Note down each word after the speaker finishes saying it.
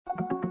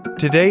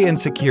Today in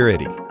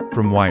Security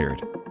from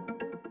Wired.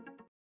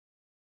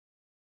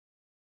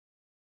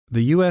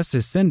 The U.S.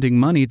 is sending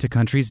money to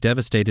countries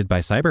devastated by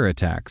cyber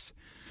attacks.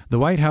 The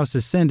White House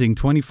is sending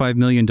 $25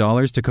 million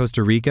to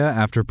Costa Rica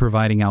after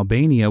providing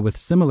Albania with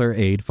similar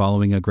aid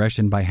following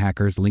aggression by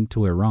hackers linked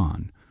to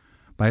Iran.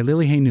 By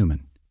Lily Hay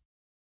Newman.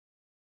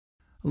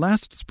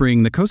 Last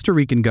spring, the Costa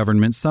Rican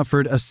government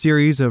suffered a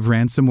series of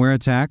ransomware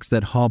attacks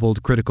that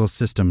hobbled critical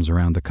systems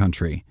around the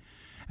country.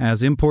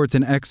 As imports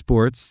and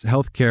exports,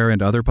 healthcare,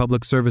 and other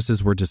public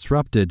services were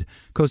disrupted,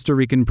 Costa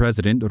Rican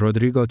President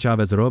Rodrigo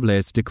Chávez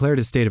Robles declared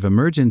a state of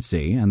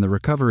emergency, and the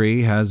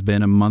recovery has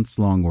been a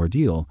months-long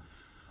ordeal.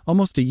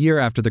 Almost a year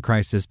after the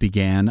crisis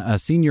began, a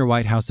senior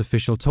White House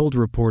official told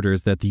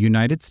reporters that the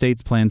United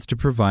States plans to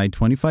provide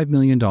 $25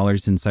 million in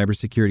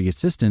cybersecurity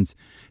assistance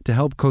to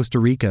help Costa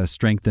Rica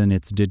strengthen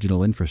its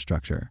digital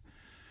infrastructure.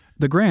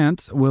 The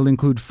grant will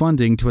include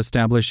funding to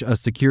establish a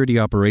security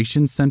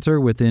operations center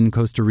within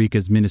Costa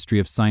Rica's Ministry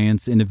of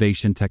Science,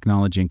 Innovation,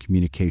 Technology, and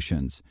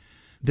Communications.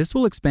 This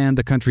will expand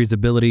the country's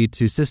ability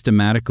to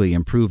systematically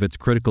improve its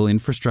critical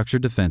infrastructure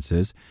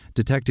defenses,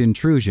 detect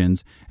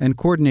intrusions, and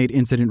coordinate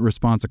incident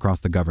response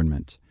across the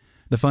government.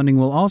 The funding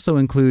will also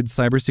include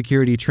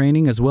cybersecurity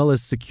training as well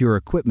as secure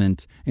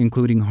equipment,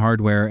 including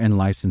hardware and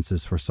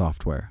licenses for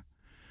software.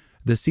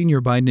 The senior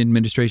Biden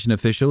administration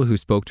official who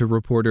spoke to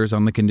reporters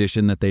on the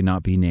condition that they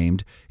not be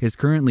named is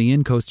currently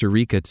in Costa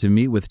Rica to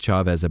meet with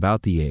Chavez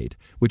about the aid,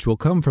 which will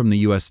come from the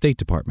U.S. State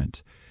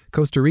Department.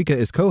 Costa Rica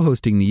is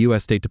co-hosting the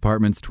U.S. State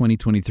Department's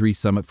 2023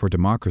 Summit for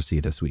Democracy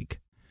this week.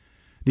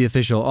 The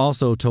official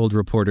also told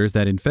reporters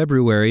that in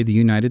February, the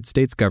United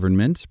States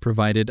government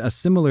provided a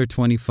similar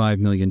 $25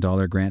 million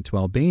grant to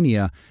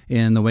Albania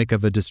in the wake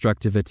of a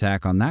destructive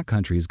attack on that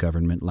country's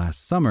government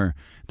last summer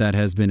that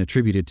has been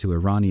attributed to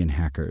Iranian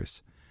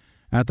hackers.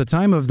 At the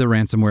time of the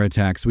ransomware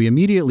attacks, we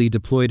immediately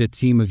deployed a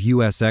team of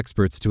U.S.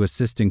 experts to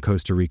assist in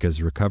Costa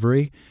Rica's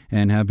recovery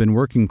and have been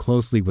working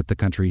closely with the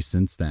country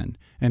since then,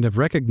 and have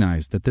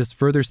recognized that this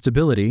further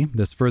stability,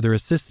 this further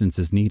assistance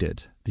is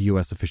needed, the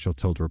U.S. official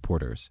told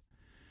reporters.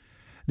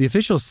 The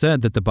official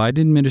said that the Biden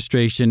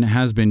administration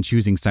has been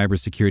choosing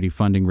cybersecurity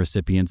funding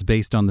recipients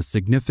based on the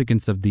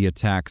significance of the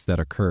attacks that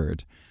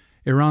occurred.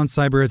 Iran's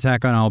cyber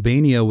attack on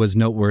Albania was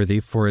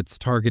noteworthy for its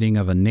targeting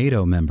of a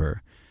NATO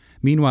member.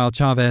 Meanwhile,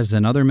 Chavez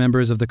and other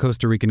members of the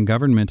Costa Rican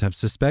government have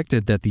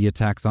suspected that the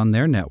attacks on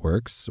their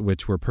networks,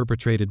 which were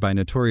perpetrated by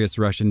notorious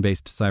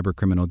Russian-based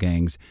cybercriminal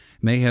gangs,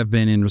 may have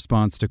been in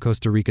response to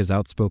Costa Rica's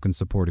outspoken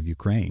support of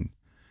Ukraine.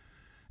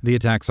 The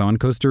attacks on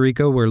Costa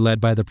Rica were led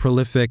by the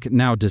prolific,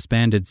 now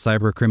disbanded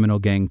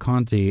cybercriminal gang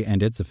Conti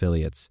and its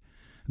affiliates.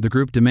 The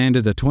group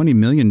demanded a $20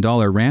 million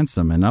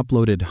ransom and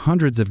uploaded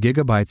hundreds of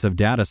gigabytes of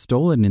data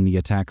stolen in the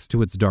attacks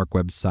to its dark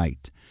web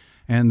site.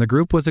 And the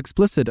group was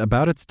explicit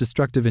about its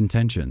destructive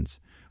intentions.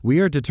 "We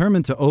are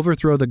determined to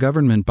overthrow the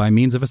government by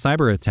means of a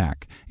cyber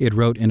attack," it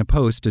wrote in a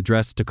post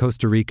addressed to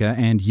Costa Rica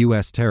and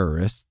U.S.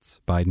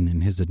 terrorists, Biden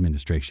and his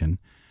administration.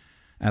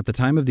 At the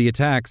time of the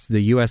attacks,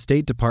 the U.S.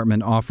 State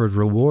Department offered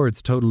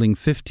rewards totaling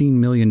 $15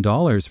 million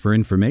for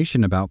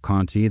information about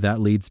Conti that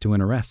leads to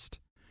an arrest.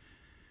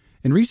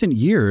 In recent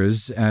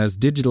years, as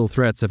digital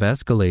threats have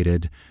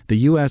escalated, the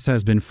U.S.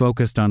 has been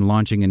focused on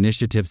launching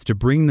initiatives to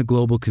bring the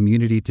global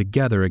community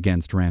together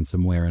against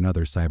ransomware and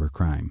other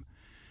cybercrime.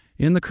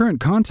 In the current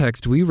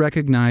context, we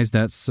recognize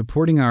that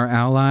supporting our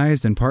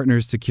allies and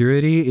partners'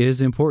 security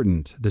is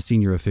important, the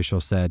senior official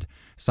said,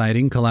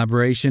 citing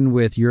collaboration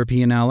with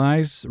European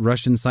allies,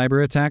 Russian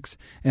cyber attacks,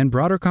 and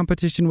broader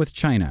competition with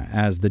China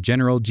as the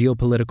general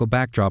geopolitical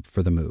backdrop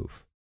for the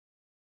move.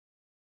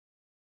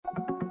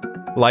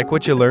 Like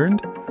what you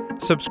learned?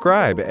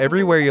 Subscribe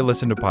everywhere you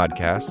listen to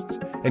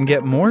podcasts and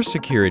get more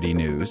security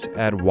news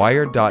at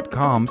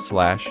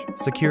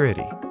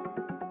wired.com/security.